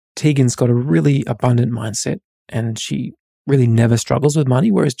money, Tegan's got a really abundant mindset and she really never struggles with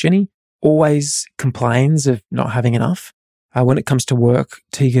money, whereas Jenny always complains of not having enough. When it comes to work,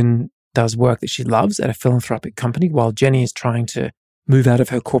 Tegan does work that she loves at a philanthropic company, while Jenny is trying to move out of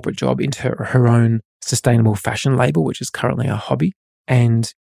her corporate job into her own sustainable fashion label, which is currently a hobby.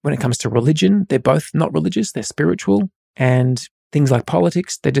 And when it comes to religion, they're both not religious, they're spiritual. And things like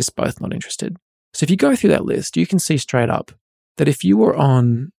politics, they're just both not interested. So if you go through that list, you can see straight up that if you were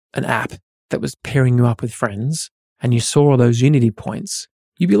on an app that was pairing you up with friends and you saw all those unity points,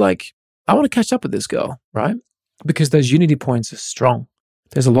 you'd be like, I want to catch up with this girl, right? Because those unity points are strong.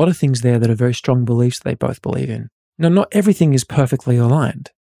 There's a lot of things there that are very strong beliefs they both believe in. Now, not everything is perfectly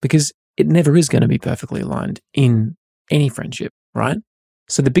aligned, because it never is going to be perfectly aligned in any friendship, right?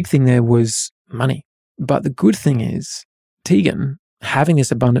 So the big thing there was money. But the good thing is Tegan, having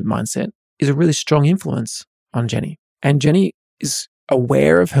this abundant mindset, is a really strong influence on Jenny. And Jenny is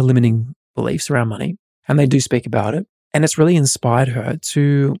aware of her limiting beliefs around money, and they do speak about it. And it's really inspired her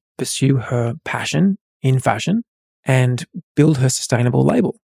to pursue her passion in fashion and build her sustainable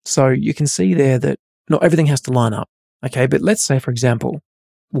label. So you can see there that not everything has to line up. Okay, but let's say, for example,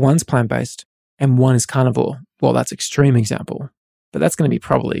 one's plant-based and one is carnivore. Well, that's extreme example, but that's going to be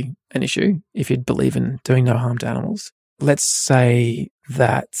probably an issue if you believe in doing no harm to animals. Let's say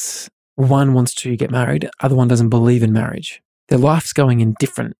that one wants to get married, other one doesn't believe in marriage. Their life's going in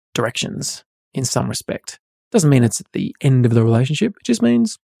different directions in some respect. Doesn't mean it's at the end of the relationship. It just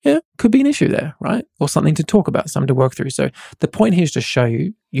means, could be an issue there, right? Or something to talk about, something to work through. So the point here is to show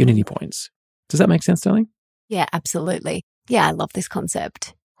you unity points. Does that make sense, Darling? Yeah, absolutely. Yeah, I love this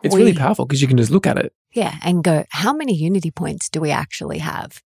concept. It's really powerful because you can just look at it. Yeah, and go, how many unity points do we actually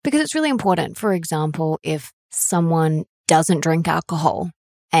have? Because it's really important. For example, if someone doesn't drink alcohol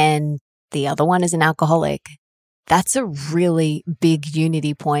and the other one is an alcoholic, that's a really big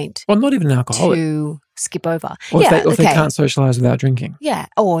unity point. Well, not even an alcoholic. To skip over. Or if they can't socialize without drinking. Yeah,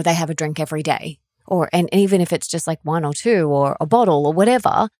 or they have a drink every day. And even if it's just like one or two or a bottle or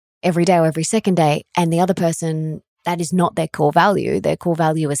whatever, every day or every second day, and the other person, that is not their core value. Their core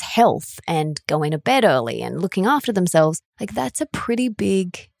value is health and going to bed early and looking after themselves. Like that's a pretty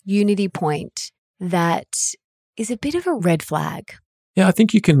big unity point that is a bit of a red flag. Yeah, I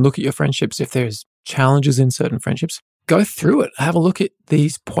think you can look at your friendships if there's challenges in certain friendships. Go through it. Have a look at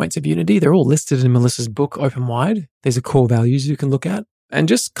these points of unity. They're all listed in Melissa's book, Open Wide. There's a core values you can look at and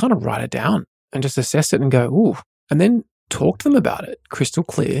just kind of write it down and just assess it and go, ooh, and then talk to them about it. Crystal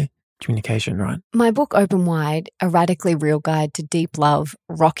clear communication, right? My book, Open Wide, A Radically Real Guide to Deep Love,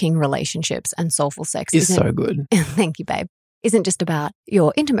 Rocking Relationships and Soulful Sex. Is so good. Thank you, babe. Isn't just about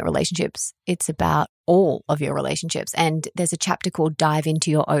your intimate relationships. It's about all of your relationships. And there's a chapter called Dive Into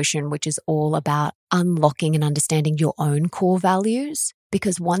Your Ocean, which is all about unlocking and understanding your own core values.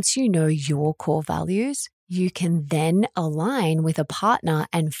 Because once you know your core values, you can then align with a partner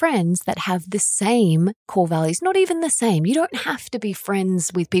and friends that have the same core values. Not even the same. You don't have to be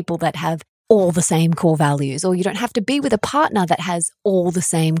friends with people that have all the same core values, or you don't have to be with a partner that has all the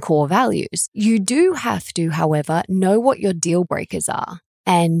same core values. You do have to, however, know what your deal breakers are.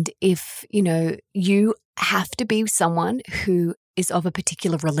 And if, you have to be someone who is of a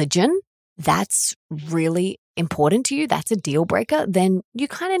particular religion, that's really important to you, that's a deal breaker, then you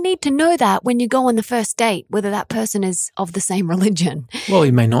kind of need to know that when you go on the first date, whether that person is of the same religion. Well,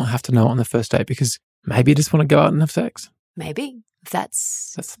 you may not have to know on the first date because maybe you just want to go out and have sex. Maybe. If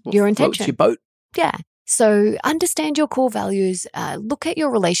that's your intention. Floats your boat. Yeah. So understand your core values, look at your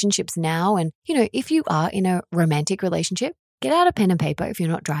relationships now. And, if you are in a romantic relationship, get out a pen and paper if you're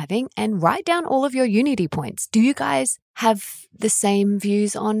not driving and write down all of your unity points. Do you guys have the same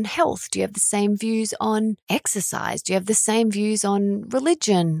views on health? Do you have the same views on exercise? Do you have the same views on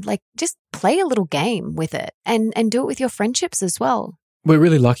religion? Like just play a little game with it and do it with your friendships as well. We're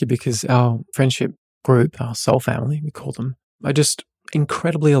really lucky because our friendship group, our soul family, we call them, are just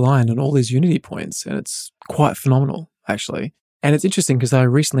incredibly aligned on all these unity points. And it's quite phenomenal, actually. And it's interesting because I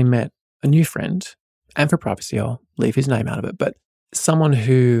recently met a new friend, and for privacy, I'll leave his name out of it, but someone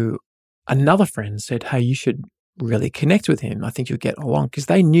who another friend said, hey, you should really connect with him. I think you'll get along, because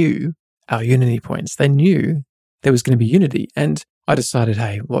they knew our unity points. They knew there was going to be unity. And I decided,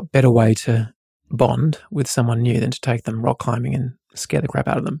 hey, what better way to bond with someone new than to take them rock climbing and scare the crap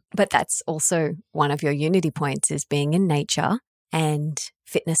out of them. But that's also one of your unity points is being in nature and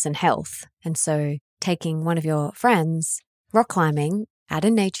fitness and health. And so taking one of your friends rock climbing out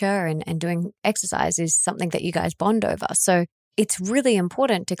in nature and doing exercise is something that you guys bond over. So it's really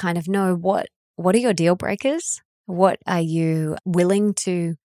important to kind of know what are your deal breakers? What are you willing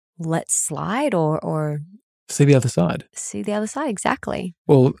to let slide or see the other side? See the other side, exactly.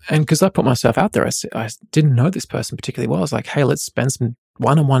 Well, and because I put myself out there, I didn't know this person particularly well. I was like, hey, let's spend some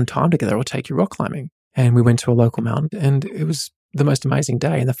one-on-one time together. I'll take you rock climbing. And we went to a local mountain and it was the most amazing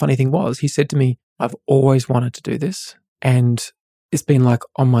day. And the funny thing was, he said to me, I've always wanted to do this. And it's been like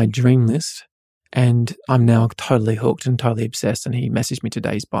on my dream list. And I'm now totally hooked and totally obsessed. And he messaged me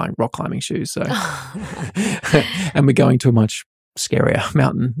today, he's buying rock climbing shoes. So, and we're going to a much scarier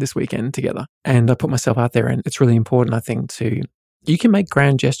mountain this weekend together. And I put myself out there, and it's really important, I think, you can make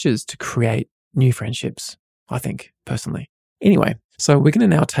grand gestures to create new friendships, I think, personally. Anyway, so we're going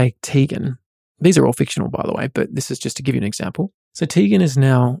to now take Tegan. These are all fictional, by the way, but this is just to give you an example. So Tegan is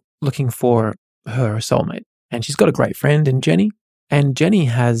now looking for her soulmate, and she's got a great friend in Jenny. And Jenny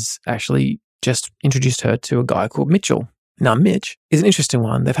has actually just introduced her to a guy called Mitchell. Now, Mitch is an interesting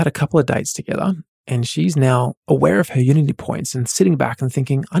one. They've had a couple of dates together, and she's now aware of her unity points and sitting back and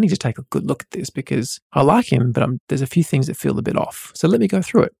thinking, I need to take a good look at this because I like him, but there's a few things that feel a bit off. So let me go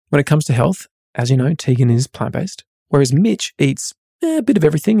through it. When it comes to health, as you know, Tegan is plant-based, whereas Mitch eats a bit of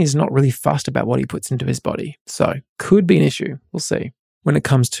everything, is not really fussed about what he puts into his body. So could be an issue. We'll see. When it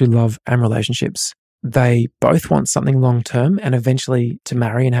comes to love and relationships, they both want something long-term and eventually to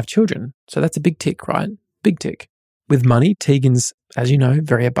marry and have children. So that's a big tick, right? Big tick. With money, Tegan's, as you know,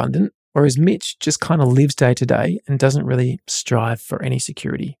 very abundant, whereas Mitch just kind of lives day to day and doesn't really strive for any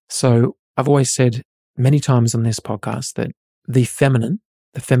security. So I've always said many times on this podcast that the feminine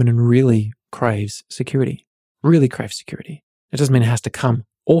really craves security, really craves security. It doesn't mean it has to come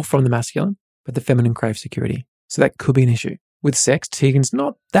all from the masculine, but the feminine craves security. So that could be an issue. With sex, Tegan's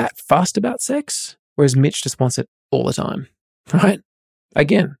not that fussed about sex, whereas Mitch just wants it all the time, right?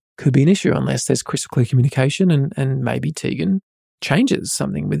 Again, could be an issue unless there's crystal clear communication and maybe Tegan changes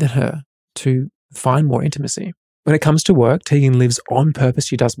something within her to find more intimacy. When it comes to work, Tegan lives on purpose.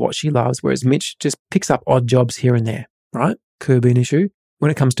 She does what she loves, whereas Mitch just picks up odd jobs here and there, right? Could be an issue.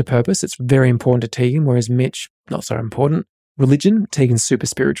 When it comes to purpose, it's very important to Tegan, whereas Mitch, not so important. Religion, Tegan's super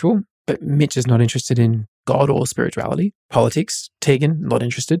spiritual, but Mitch is not interested in God or spirituality. Politics, Tegan, not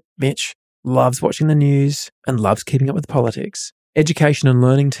interested. Mitch loves watching the news and loves keeping up with politics. Education and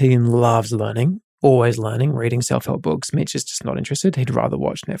learning, Tegan loves learning, always learning, reading self-help books. Mitch is just not interested. He'd rather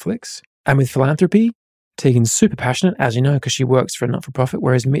watch Netflix. And with philanthropy, Tegan's super passionate, as you know, because she works for a not-for-profit,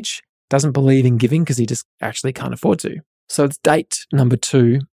 whereas Mitch doesn't believe in giving because he just actually can't afford to. So it's date number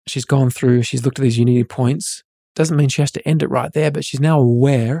 2. She's gone through, she's looked at these unity points. Doesn't mean she has to end it right there, but she's now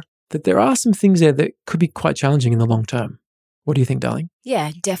aware that there are some things there that could be quite challenging in the long term. What do you think, darling?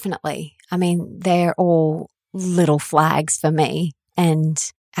 Yeah, definitely. I mean, they're all little flags for me. And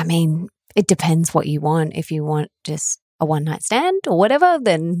I mean, it depends what you want. If you want just a one-night stand or whatever,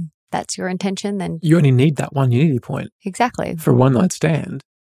 then that's your intention. Then you only need that one unity point. Exactly. For a one-night stand.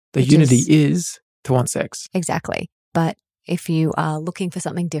 The unity is to want sex. Exactly. But if you are looking for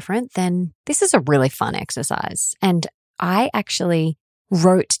something different, then this is a really fun exercise. And I actually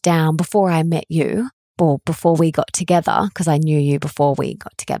wrote down before I met you, or before we got together, because I knew you before we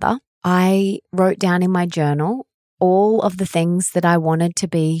got together, I wrote down in my journal all of the things that I wanted to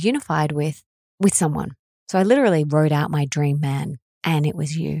be unified with someone. So I literally wrote out my dream man, and it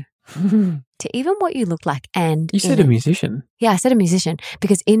was you. To even what you look like. And you said a musician. Yeah, I said a musician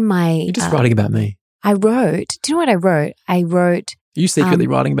because in my... You're just writing about me. I wrote, do you know what I wrote? I wrote... Are you secretly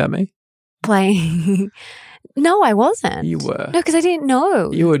writing about me? Playing... No, I wasn't. You were. No, because I didn't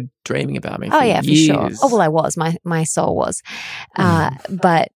know. You were dreaming about me. Oh, yeah, years. for sure. Oh, well, I was. My soul was.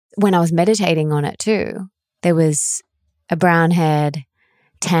 But when I was meditating on it too, there was a brown-haired,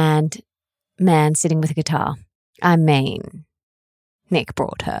 tanned man sitting with a guitar. I mean, Nick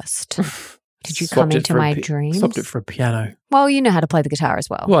Broadhurst. Did you come into my dreams? Swapped it for a piano. Well, you know how to play the guitar as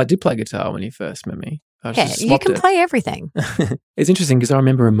well. Well, I did play guitar when you first met me. Yeah, you can play everything. It's interesting because I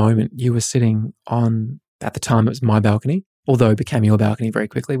remember a moment you were sitting on, at the time it was my balcony, although it became your balcony very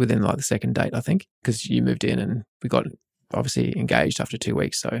quickly within like the second date, I think, because you moved in and we got obviously engaged after 2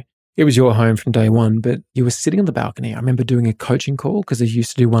 weeks. So it was your home from day one, but you were sitting on the balcony. I remember doing a coaching call because I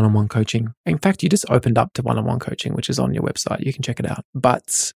used to do one-on-one coaching. In fact, you just opened up to one-on-one coaching, which is on your website. You can check it out.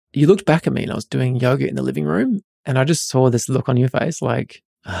 But you looked back at me and I was doing yoga in the living room and I just saw this look on your face like...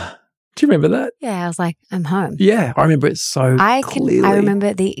 Do you remember that? Yeah, I was like, I'm home. Yeah, I remember it so clearly. I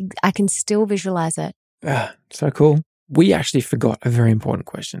remember I can still visualize it. So cool. We actually forgot a very important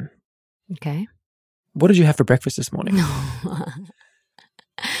question. Okay. What did you have for breakfast this morning?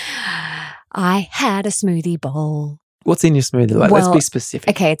 I had a smoothie bowl. What's in your smoothie? Like, let's be specific.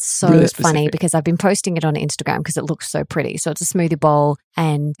 Okay, it's so really funny because I've been posting it on Instagram because it looks so pretty. So it's a smoothie bowl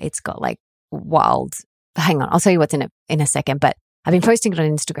and it's got like wild... Hang on, I'll tell you what's in it in a second, but I've been posting it on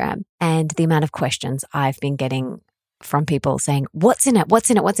Instagram and the amount of questions I've been getting from people saying, what's in it? What's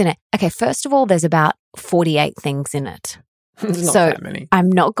in it? What's in it? Okay, first of all, there's about 48 things in it. There's not that many.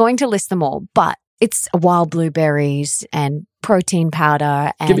 I'm not going to list them all, but it's wild blueberries and protein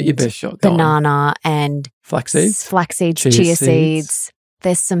powder and give it your best shot. Banana and flax seeds, chia seeds.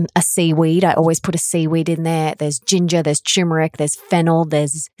 There's a seaweed. I always put a seaweed in there. There's ginger, there's turmeric, there's fennel,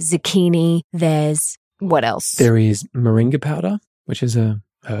 there's zucchini, there's what else? There is moringa powder, which is a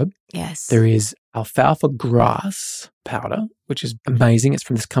herb. Yes. There is alfalfa grass powder, which is amazing. It's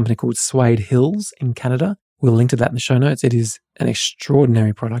from this company called Suede Hills in Canada. We'll link to that in the show notes. It is an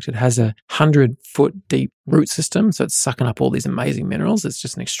extraordinary product. It has a 100-foot deep root system, so it's sucking up all these amazing minerals. It's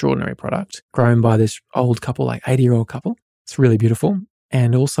just an extraordinary product grown by this old couple, like 80-year-old couple. It's really beautiful.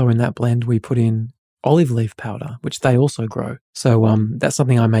 And also in that blend, we put in olive leaf powder, which they also grow. So that's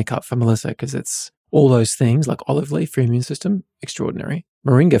something I make up for Melissa because it's all those things like olive leaf for your immune system, extraordinary.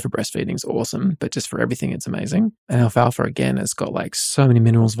 Moringa for breastfeeding is awesome, but just for everything, it's amazing. And alfalfa, again, it's got like so many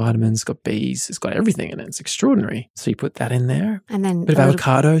minerals, vitamins, it's got Bs, it's got everything in it. It's extraordinary. So you put that in there. And then a bit of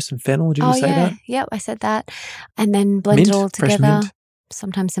avocado, some fennel. Did you say that? Yep, I said that. And then blend it all together. Fresh mint.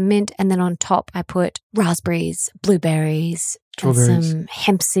 Sometimes some mint. And then on top, I put raspberries, blueberries, and some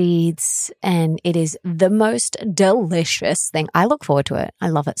hemp seeds. And it is the most delicious thing. I look forward to it. I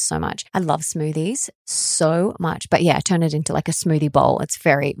love it so much. I love smoothies so much. But yeah, turn it into like a smoothie bowl. It's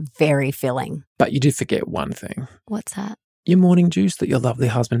very, very filling. But you did forget one thing. What's that? Your morning juice that your lovely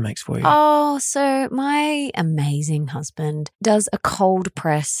husband makes for you. Oh, so my amazing husband does a cold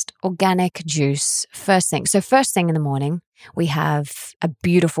pressed organic juice first thing. So first thing in the morning, we have a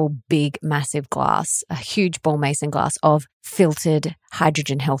beautiful, big, massive glass, a huge ball mason glass of filtered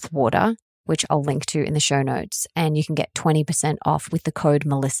hydrogen health water, which I'll link to in the show notes. And you can get 20% off with the code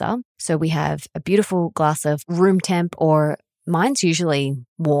Melissa. So we have a beautiful glass of room temp, or mine's usually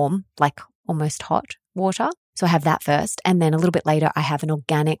warm, like almost hot water. So I have that first. And then a little bit later, I have an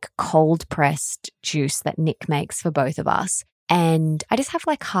organic cold pressed juice that Nick makes for both of us. And I just have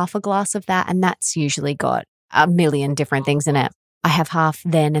like half a glass of that. And that's usually got a million different things in it. I have half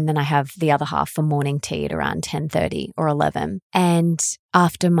then, and then I have the other half for morning tea at around 10:30 or 11. And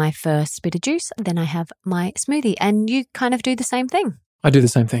after my first bit of juice, then I have my smoothie. And you kind of do the same thing. I do the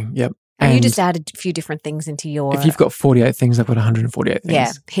same thing. Yep. And you just added a few different things into your... If you've got 48 things, I put 148 things.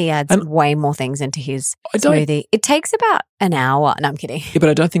 Yeah, he adds way more things into his smoothie. It takes about an hour. No, I'm kidding. Yeah, but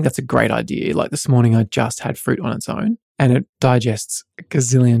I don't think that's a great idea. Like this morning, I just had fruit on its own and it digests a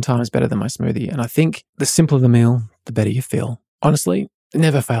gazillion times better than my smoothie. And I think the simpler the meal, the better you feel. Honestly, it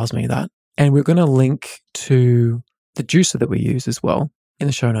never fails me that. And we're going to link to the juicer that we use as well in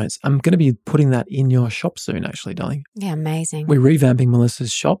the show notes. I'm going to be putting that in your shop soon, actually, darling. Yeah, amazing. We're revamping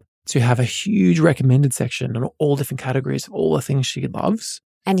Melissa's shop to have a huge recommended section on all different categories of all the things she loves.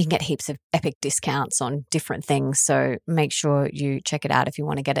 And you can get heaps of epic discounts on different things. So make sure you check it out if you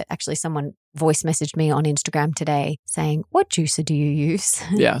want to get it. Actually, someone voice messaged me on Instagram today saying, "What juicer do you use?"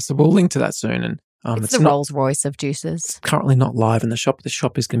 Yeah, so we'll link to that soon. And it's the Rolls Royce of juices. Currently not live in the shop. The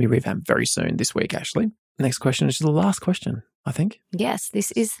shop is going to be revamped very soon this week, actually. Next question is the last question, I think. Yes,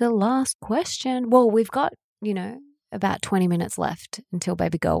 this is the last question. Well, we've got, about 20 minutes left until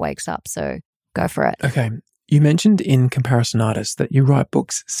baby girl wakes up. So go for it. Okay. You mentioned in Comparisonitis that you write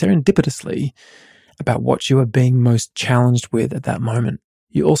books serendipitously about what you are being most challenged with at that moment.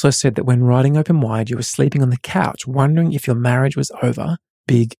 You also said that when writing Open Wide, you were sleeping on the couch, wondering if your marriage was over.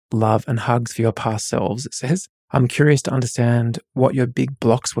 Big love and hugs for your past selves, it says. I'm curious to understand what your big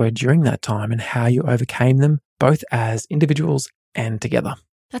blocks were during that time and how you overcame them, both as individuals and together.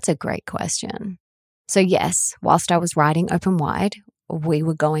 That's a great question. So yes, whilst I was writing Open Wide, we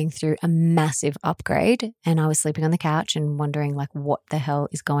were going through a massive upgrade and I was sleeping on the couch and wondering like what the hell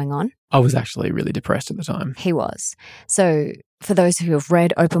is going on. I was actually really depressed at the time. He was. So for those who have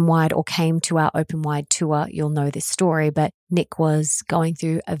read Open Wide or came to our Open Wide tour, you'll know this story, but Nick was going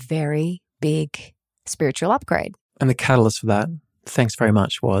through a very big spiritual upgrade. And the catalyst for that, thanks very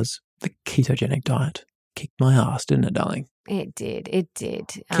much, was the ketogenic diet. Kicked my ass, didn't it, darling? It did. It did.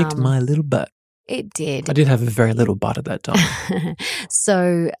 Kicked my little butt. It did. I did have a very little butt at that time.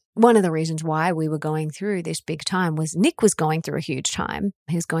 So one of the reasons why we were going through this big time was Nick was going through a huge time.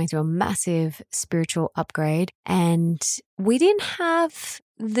 He was going through a massive spiritual upgrade and we didn't have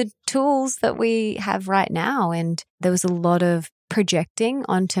the tools that we have right now. And there was a lot of projecting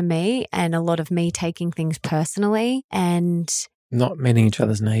onto me and a lot of me taking things personally and not meeting each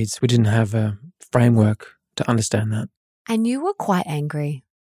other's needs. We didn't have a framework to understand that. And you were quite angry,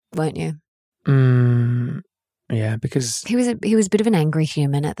 weren't you? Yeah, because he was a bit of an angry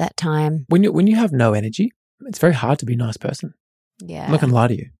human at that time. When you have no energy, it's very hard to be a nice person. Yeah, I'm not gonna lie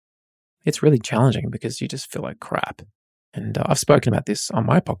to you. It's really challenging because you just feel like crap. And I've spoken about this on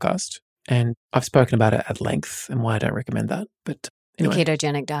my podcast, and I've spoken about it at length and why I don't recommend that. But anyway, the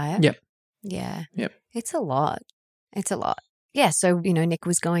ketogenic diet. Yep. Yeah. Yep. It's a lot. Yeah, so, Nick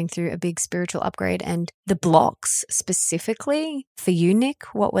was going through a big spiritual upgrade and the blocks specifically for you, Nick,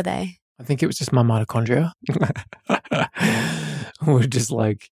 what were they? I think it was just my mitochondria. We're just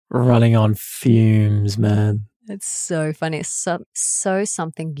like running on fumes, man. It's so funny. It's so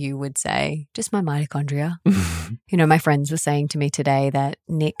something you would say, just my mitochondria. My friends were saying to me today that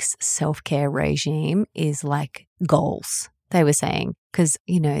Nick's self-care regime is like goals. They were saying, because,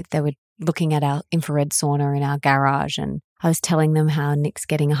 they were looking at our infrared sauna in our garage and I was telling them how Nick's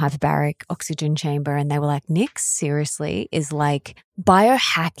getting a hyperbaric oxygen chamber, and they were like, Nick seriously is like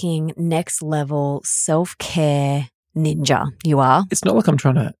biohacking, next level, self-care ninja. You are? It's not like I'm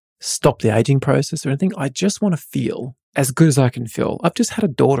trying to stop the aging process or anything. I just want to feel as good as I can feel. I've just had a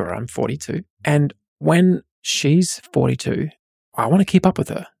daughter. I'm 42. And when she's 42, I want to keep up with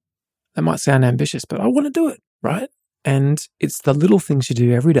her. That might sound ambitious, but I want to do it, right? And it's the little things you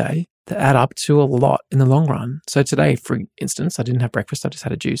do every day that add up to a lot in the long run. So today, for instance, I didn't have breakfast. I just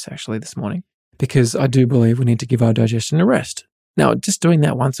had a juice actually this morning because I do believe we need to give our digestion a rest. Now, just doing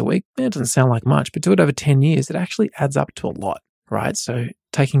that once a week, it doesn't sound like much, but do it over 10 years, it actually adds up to a lot, right? So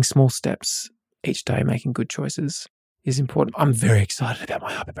taking small steps each day, making good choices is important. I'm very excited about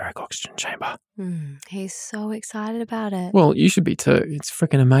my hyperbaric oxygen chamber. He's so excited about it. Well, you should be too. It's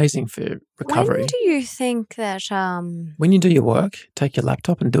freaking amazing for recovery. When do you think that... When you do your work, take your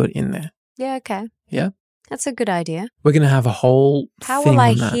laptop and do it in there. Yeah, okay. Yeah? That's a good idea. We're going to have a whole How thing will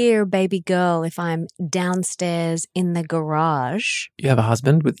I on that. hear baby girl if I'm downstairs in the garage? You have a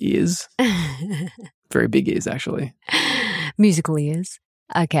husband with ears. Very big ears, actually. Musical ears.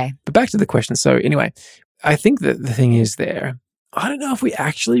 Okay. But back to the question. So anyway, I think that the thing is there, I don't know if we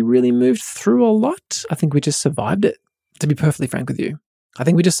actually really moved through a lot. I think we just survived it, to be perfectly frank with you. I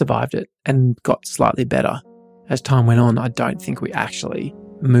think we just survived it and got slightly better. As time went on, I don't think we actually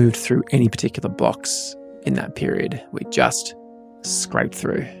moved through any particular blocks in that period. We just scraped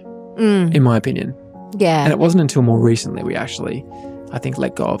through, in my opinion. Yeah. And it wasn't until more recently we actually, I think,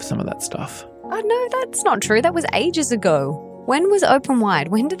 let go of some of that stuff. Oh, no, that's not true. That was ages ago. When was Open Wide?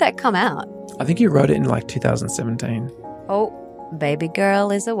 When did that come out? I think you wrote it in like 2017. Oh, baby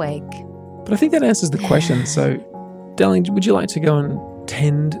girl is awake. But I think that answers the question. So, darling, would you like to go and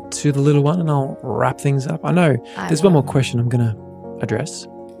tend to the little one and I'll wrap things up? I know there's one more question I'm going to address,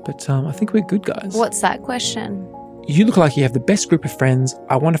 but I think we're good, guys. What's that question? You look like you have the best group of friends.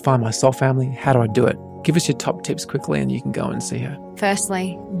 I want to find my soul family. How do I do it? Give us your top tips quickly and you can go and see her.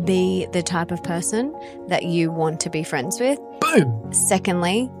 Firstly, be the type of person that you want to be friends with. Boom.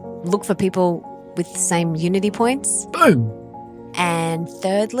 Secondly, look for people with the same unity points. Boom. And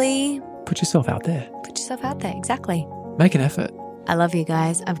thirdly, put yourself out there. Put yourself out there, exactly. Make an effort. I love you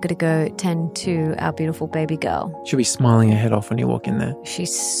guys. I've got to go tend to our beautiful baby girl. She'll be smiling her head off when you walk in there.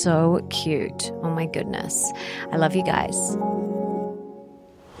 She's so cute. Oh my goodness. I love you guys.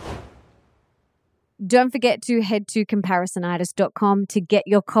 Don't forget to head to comparisonitis.com to get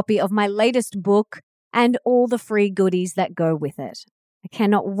your copy of my latest book and all the free goodies that go with it. I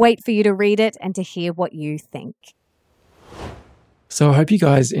cannot wait for you to read it and to hear what you think. So I hope you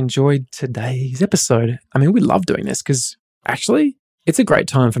guys enjoyed today's episode. I mean, we love doing this because actually it's a great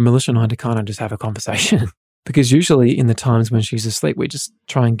time for Melissa and I to kind of just have a conversation because usually in the times when she's asleep, we just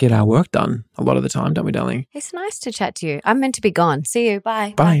try and get our work done a lot of the time, don't we, darling? It's nice to chat to you. I'm meant to be gone. See you.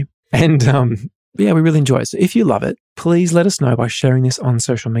 Bye. Bye. And yeah, we really enjoy it. So if you love it, please let us know by sharing this on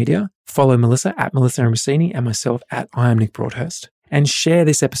social media. Follow Melissa at Melissa Ambrosini and myself at I am Nick Broadhurst. And share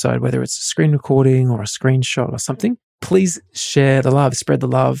this episode, whether it's a screen recording or a screenshot or something. Please share the love, spread the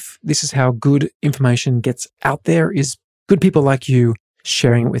love. This is how good information gets out there, is good people like you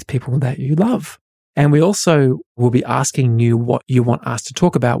sharing it with people that you love. And we also will be asking you what you want us to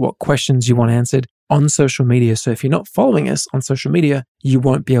talk about, what questions you want answered on social media. So if you're not following us on social media, you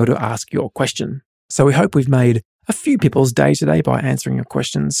won't be able to ask your question. So we hope we've made a few people's day today by answering your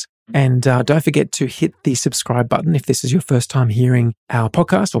questions. And don't forget to hit the subscribe button if this is your first time hearing our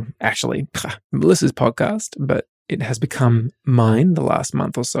podcast, or actually Melissa's podcast, but it has become mine the last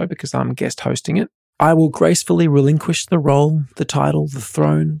month or so because I'm guest hosting it. I will gracefully relinquish the role, the title, the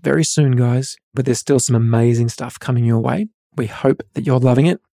throne very soon, guys, but there's still some amazing stuff coming your way. We hope that you're loving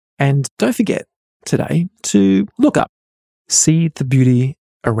it. And don't forget today to look up, see the beauty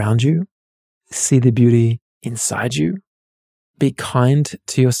around you, see the beauty inside you. Be kind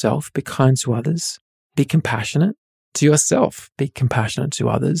to yourself, be kind to others, be compassionate to yourself, be compassionate to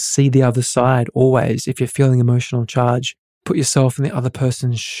others. See the other side always. If you're feeling emotional charge, put yourself in the other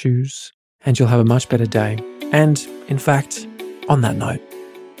person's shoes and you'll have a much better day. And in fact, on that note,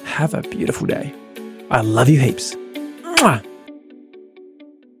 have a beautiful day. I love you heaps. Mwah!